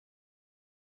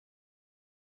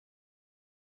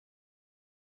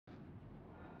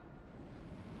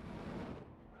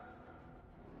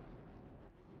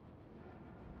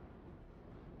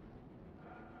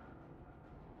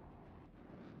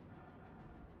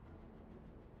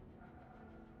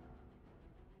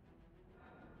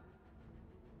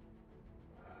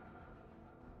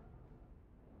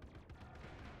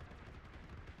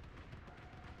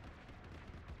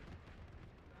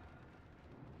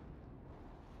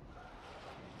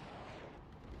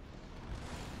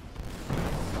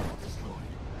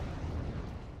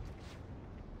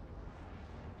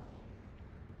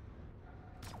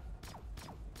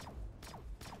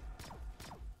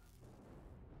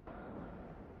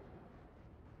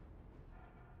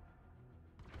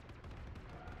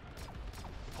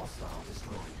Hostile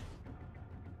destroyed.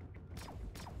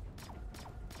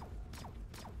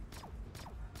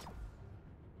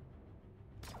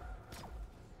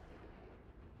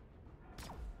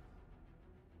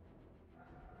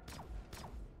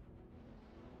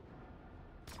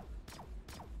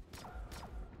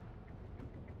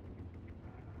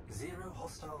 Zero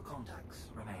hostile contacts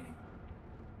remaining.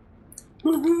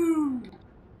 Woohoo!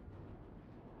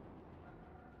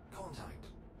 Contact.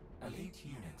 Elite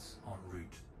units en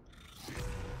route.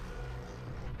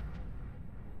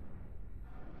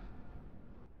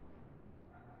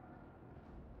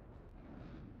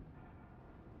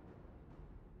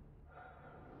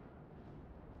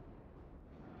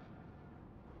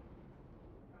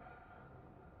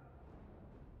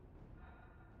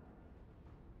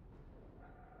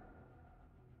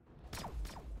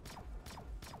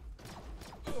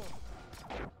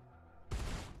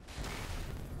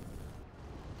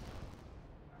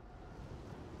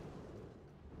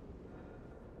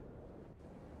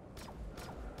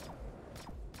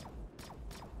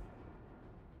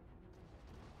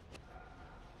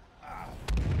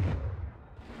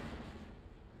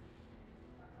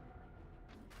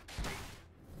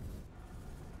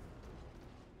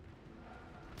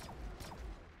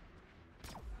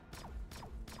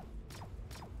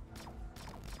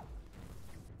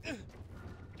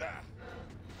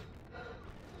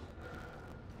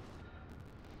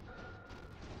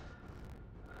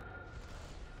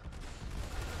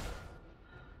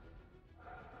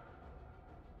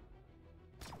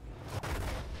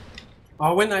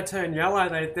 Oh, when they turn yellow,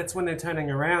 that's when they're turning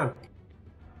around.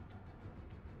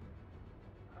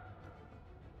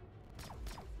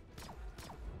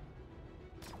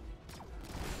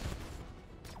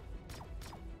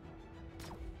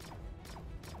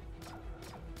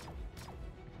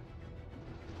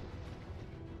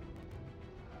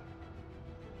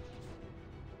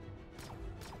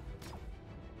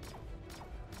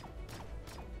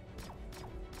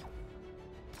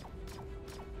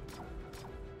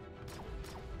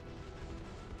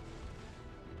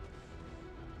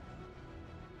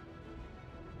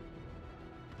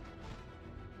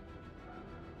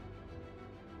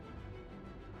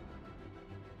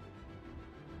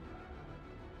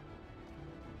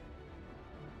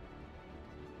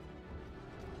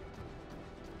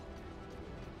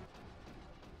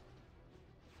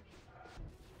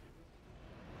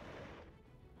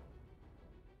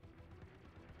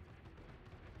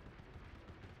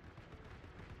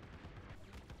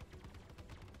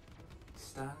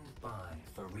 Stand by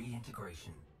for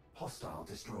reintegration. Hostile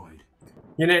destroyed.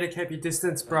 You need to keep your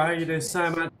distance, bro. You do so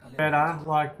much better,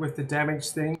 like with the damage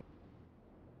thing.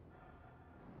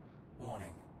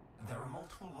 Warning. There are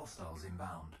multiple hostiles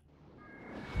inbound.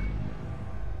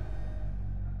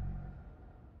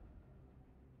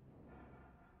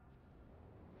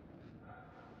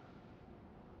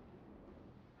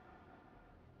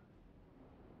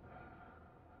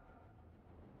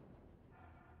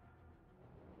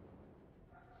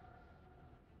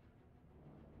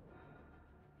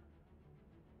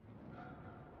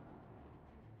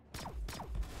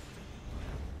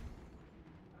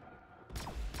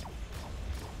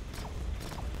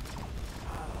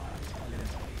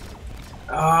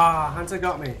 Ah, Hunter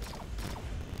got me.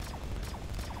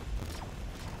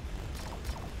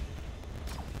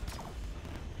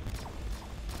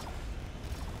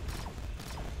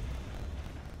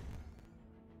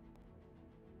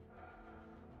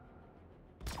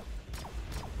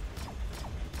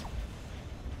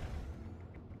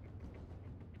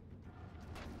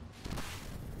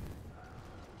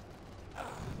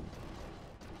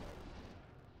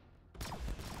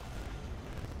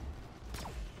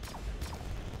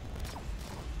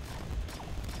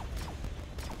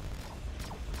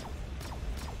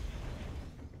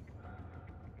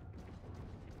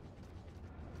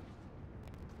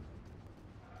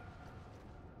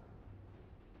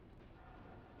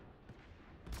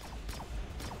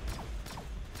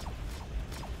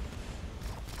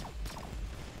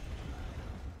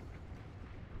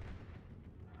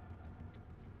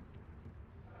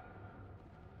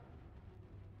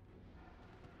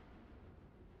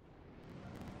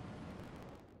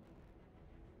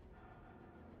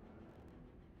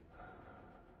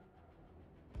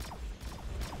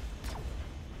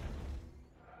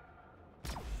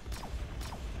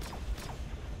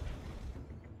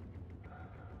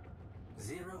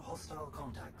 Zero hostile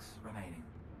contacts remaining.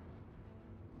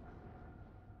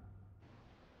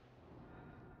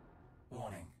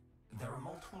 Warning. There are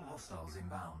multiple hostiles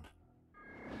inbound.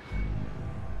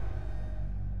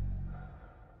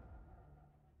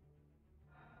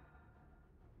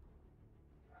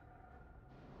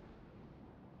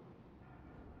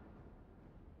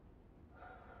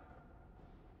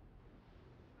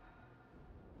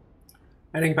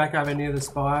 Heading back over near the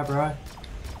spire, bro.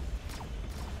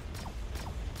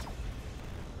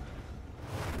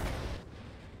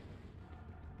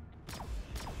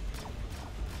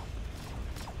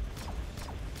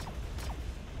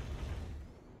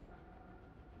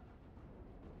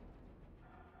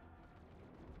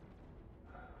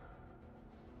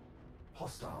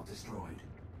 Hostile destroyed.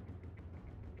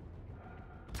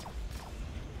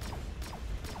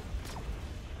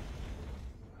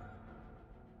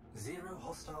 Zero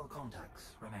hostile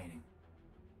contacts remaining.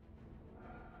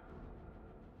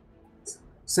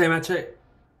 See how much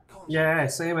yeah,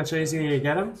 see how much easier you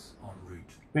get them En route.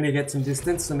 when you get some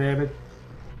distance and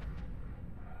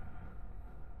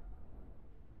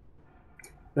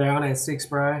they're on our 6,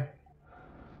 bro.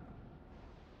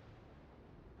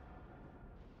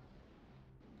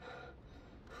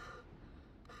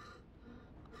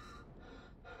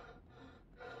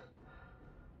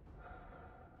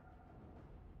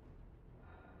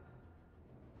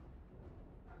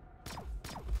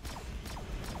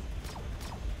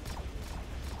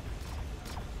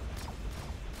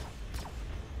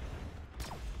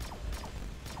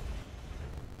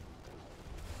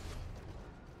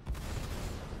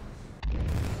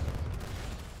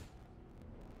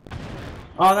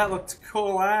 Oh, that looked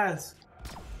cool as.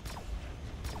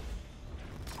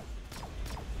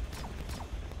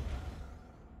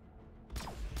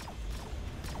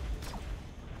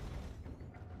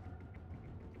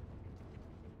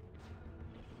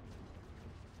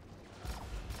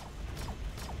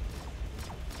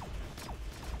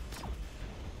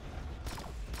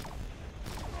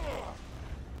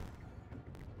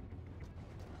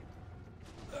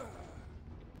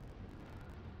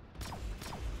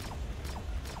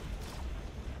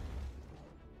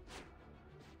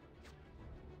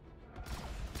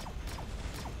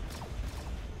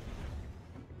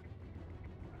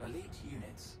 Elite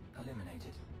units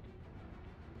eliminated.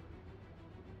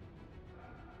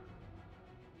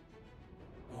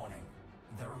 Warning.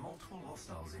 There are multiple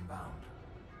hostiles inbound.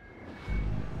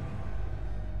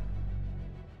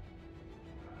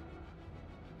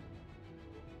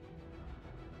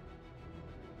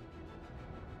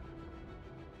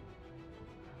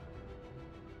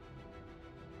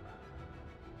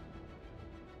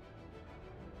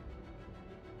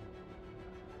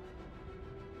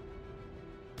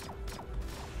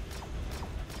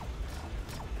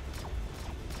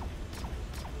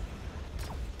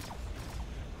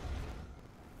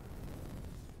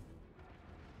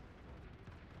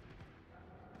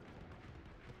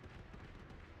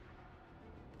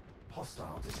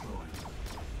 Hostile destroyed.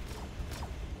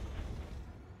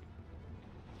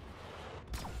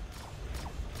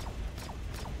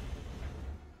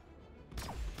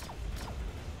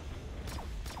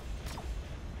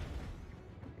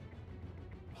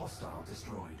 Hostile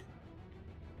destroyed.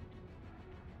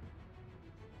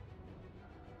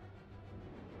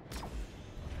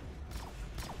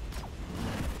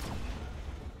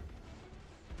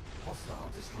 Hostile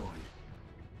destroyed.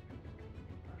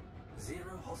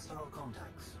 Zero hostile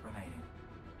contacts remaining.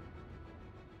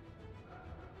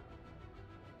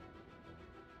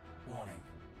 Warning.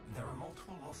 There are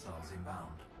multiple hostiles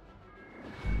inbound.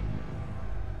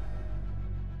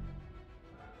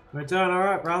 We're doing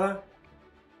alright, brother.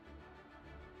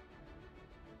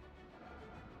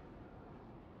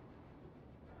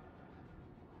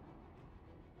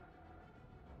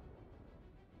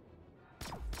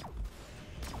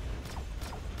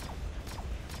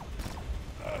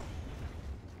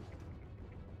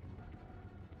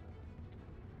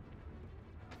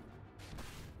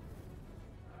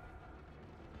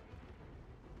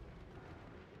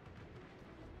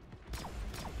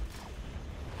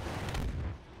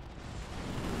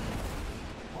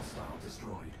 Hostile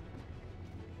destroyed.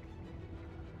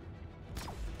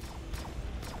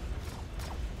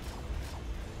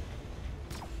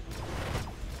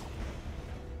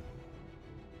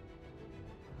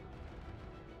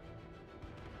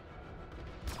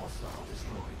 Hostile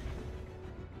destroyed.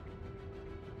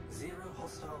 Zero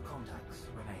hostile contacts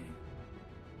remaining.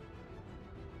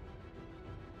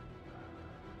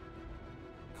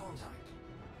 Contact.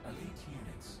 Elite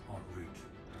units en route.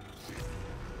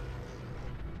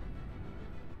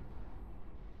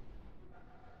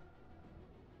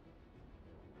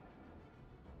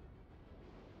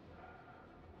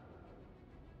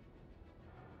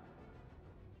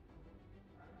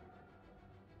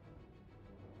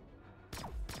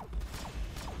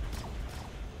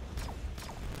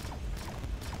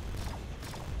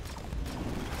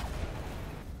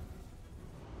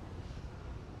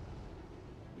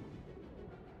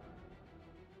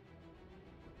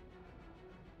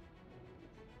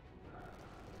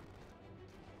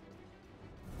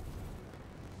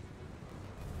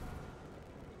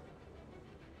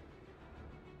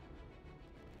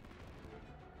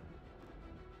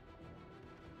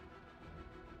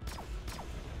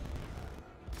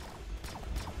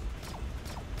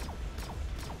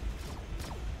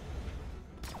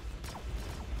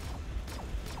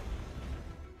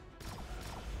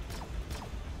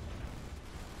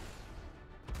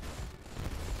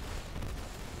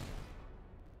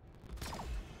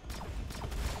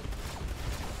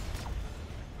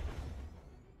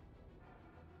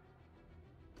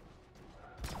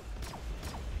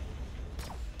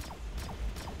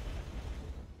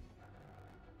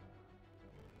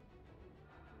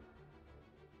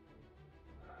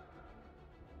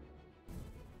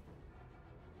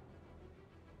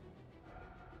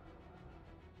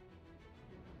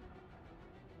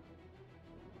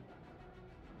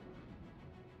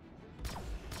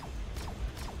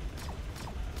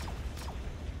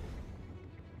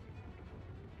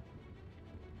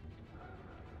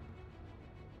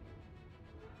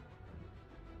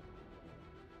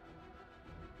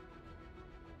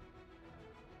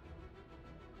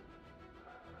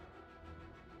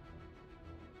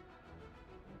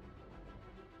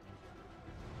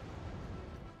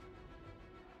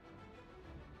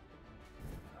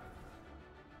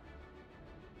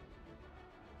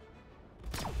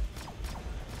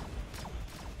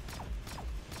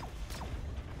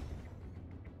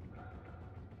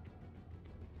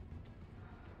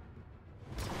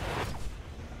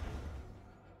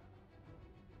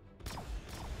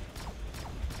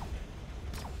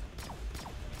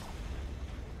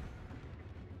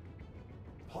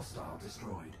 Hostile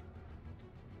destroyed.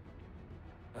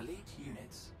 Elite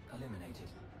units eliminated.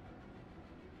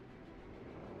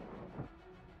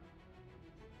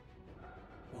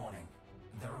 Warning.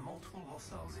 There are multiple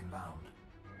hostiles inbound.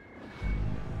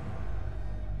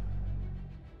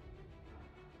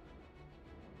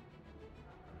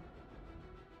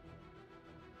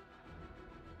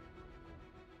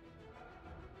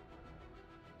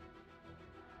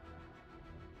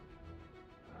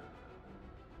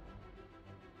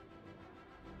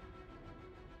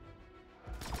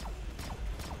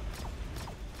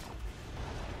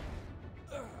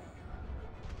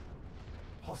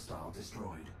 Hostile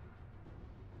destroyed.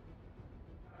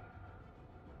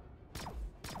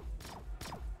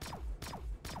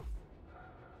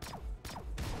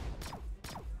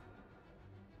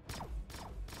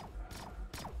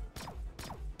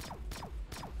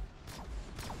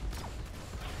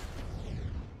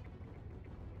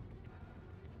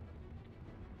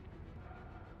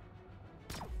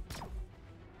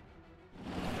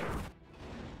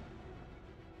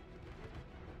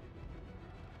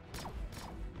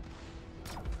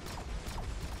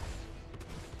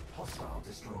 Hostile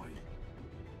destroyed.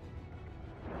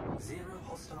 0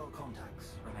 hostile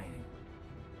contacts remaining.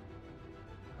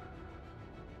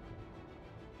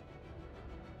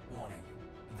 Warning.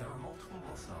 There are multiple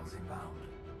hostiles inbound.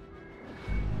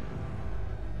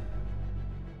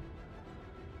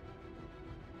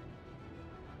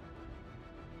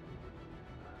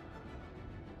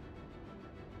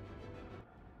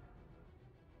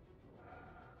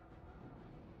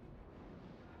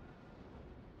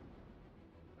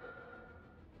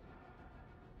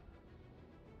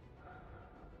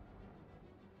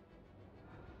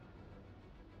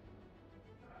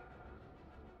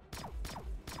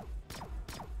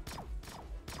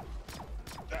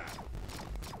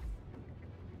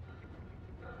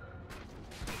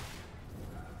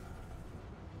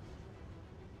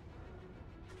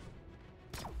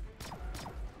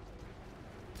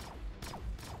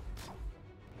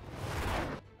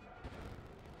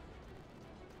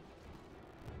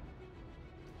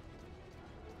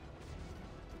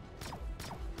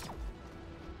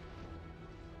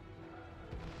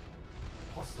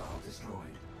 Hostile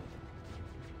destroyed.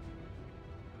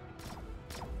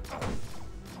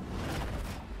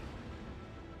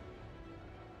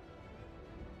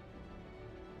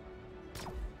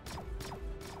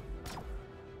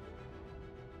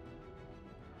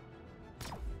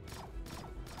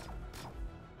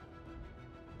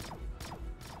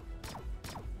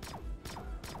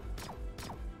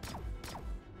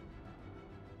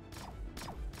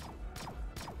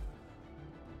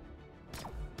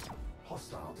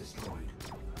 Hostile destroyed.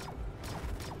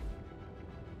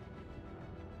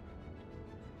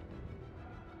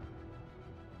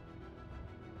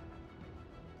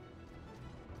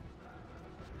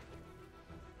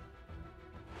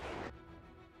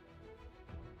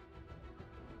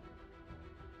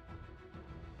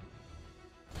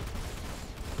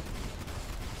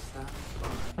 Stand by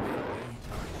for any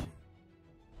direction.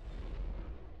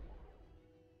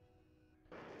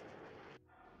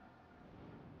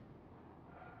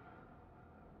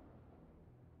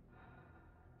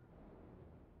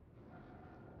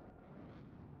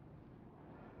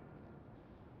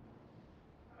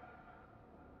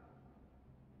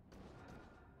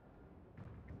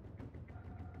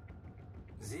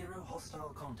 Zero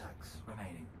hostile contacts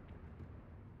remaining.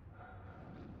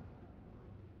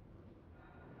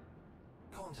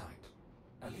 Contact.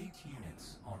 Elite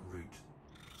units en route.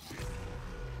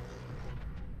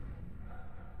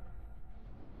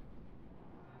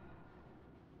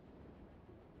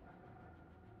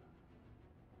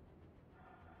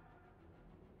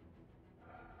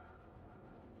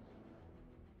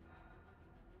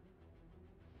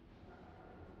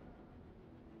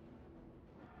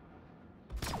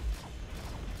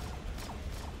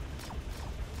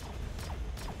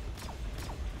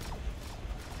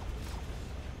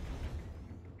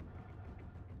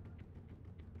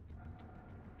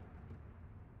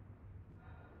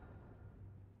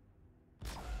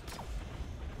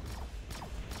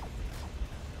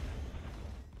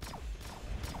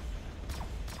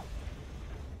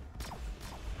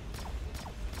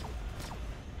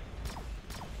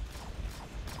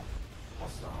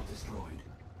 Hostile destroyed.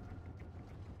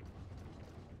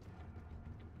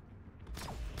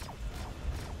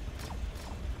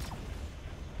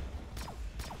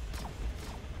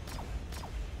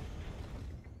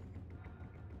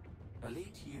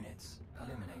 Elite units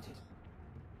eliminated.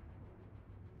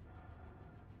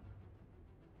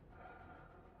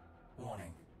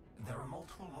 Warning. There are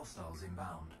multiple hostiles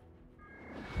inbound.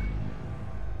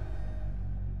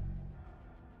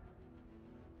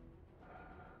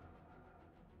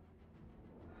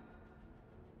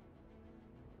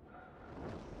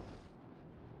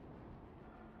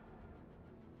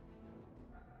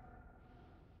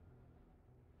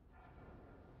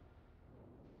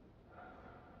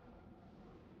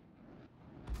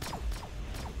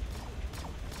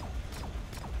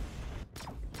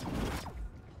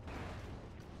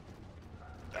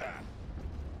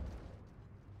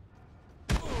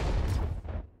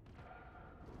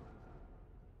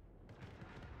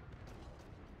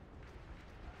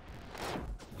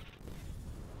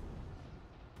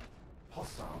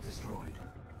 Hostile destroyed.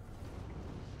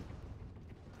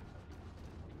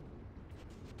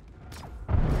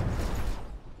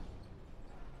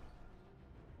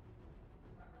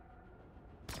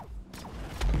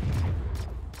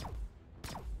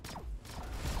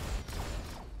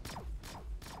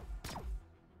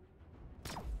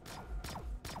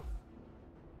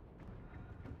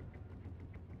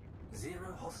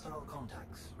 Zero hostile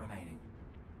contacts remaining.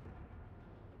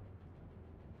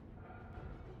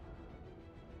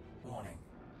 Warning,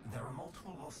 there are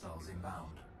multiple hostiles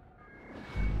inbound.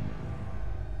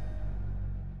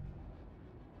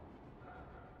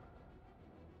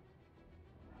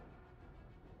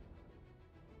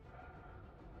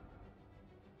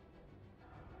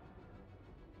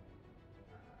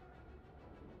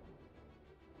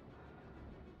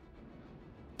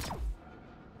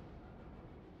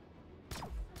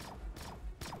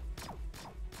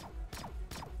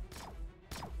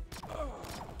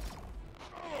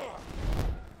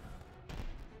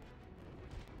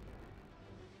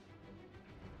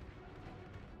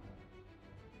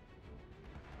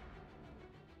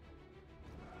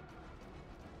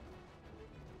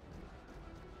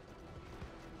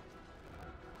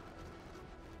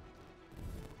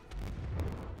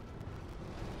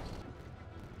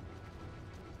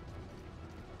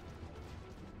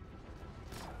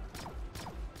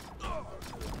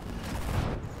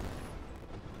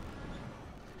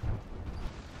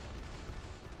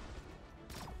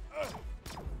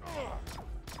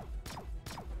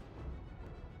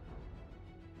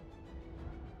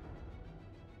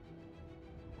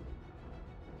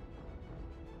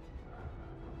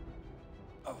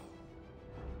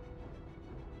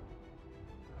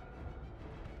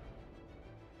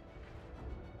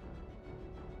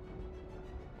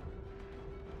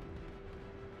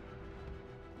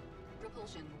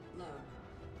 Propulsion low.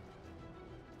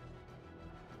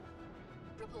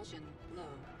 Propulsion low.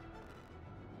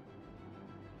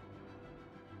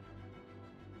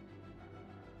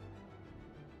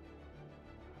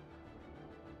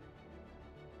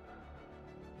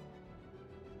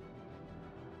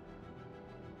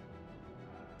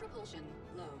 Propulsion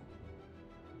low.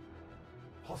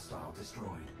 Hostile destroyed.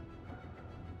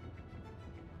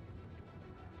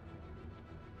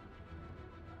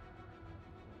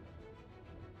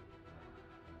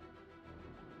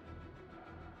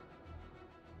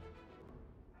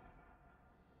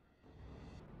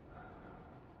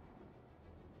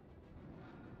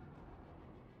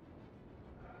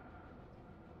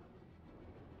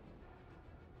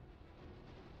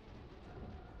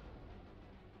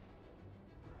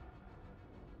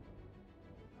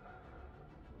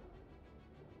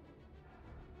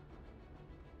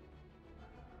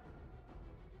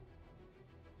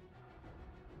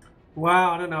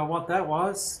 Wow, I don't know what that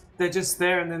was. They're just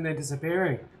there and then they're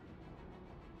disappearing.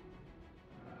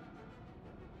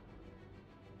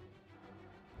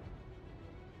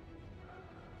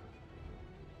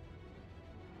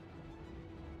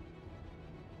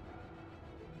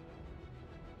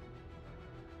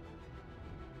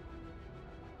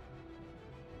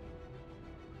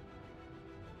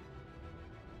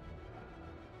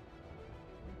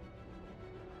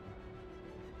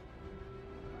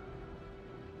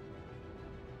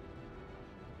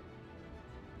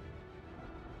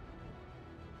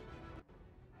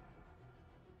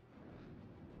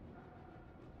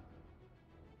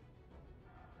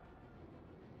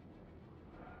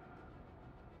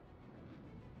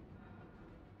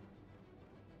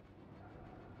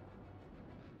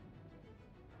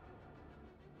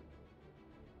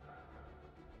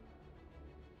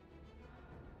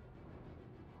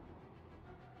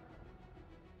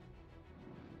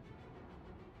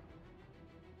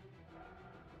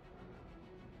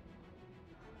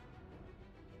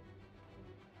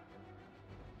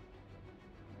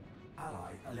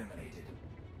 Ally eliminated.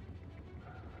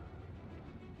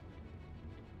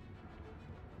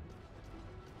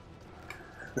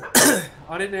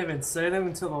 I didn't even see them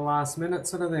until the last minute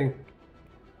sort of thing,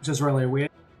 which is really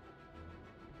weird.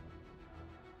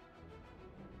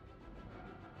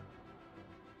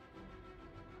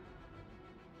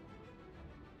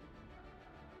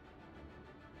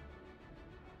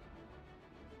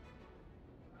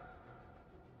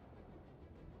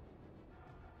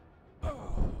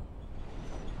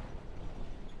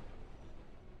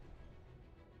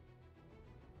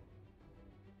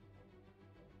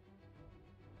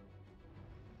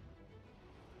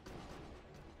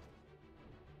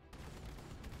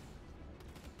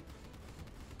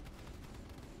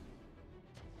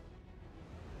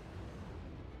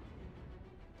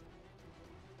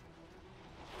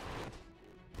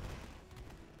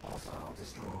 Hostile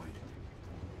destroyed.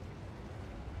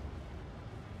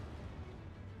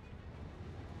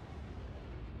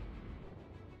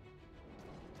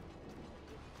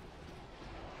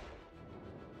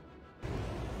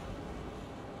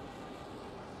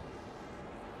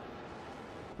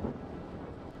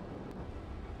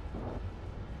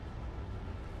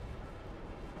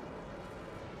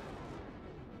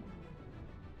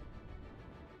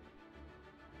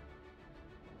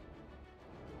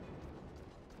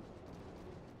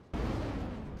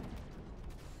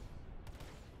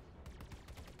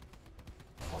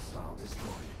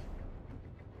 destroyed.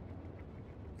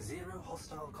 0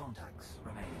 hostile contacts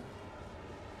remaining.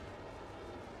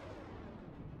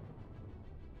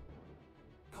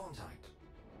 Contact.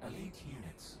 Elite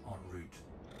units en route.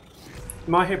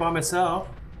 Am I here by myself?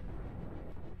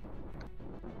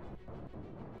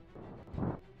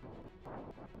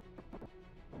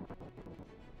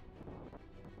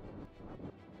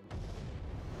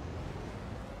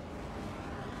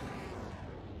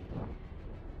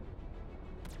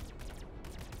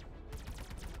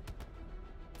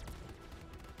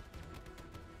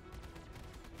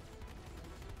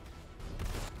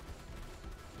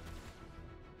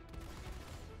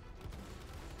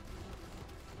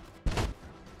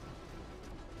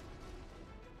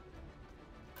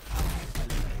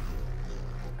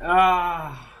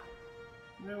 Ah,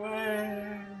 no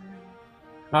way.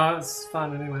 Oh, it's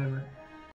fun anyway, man.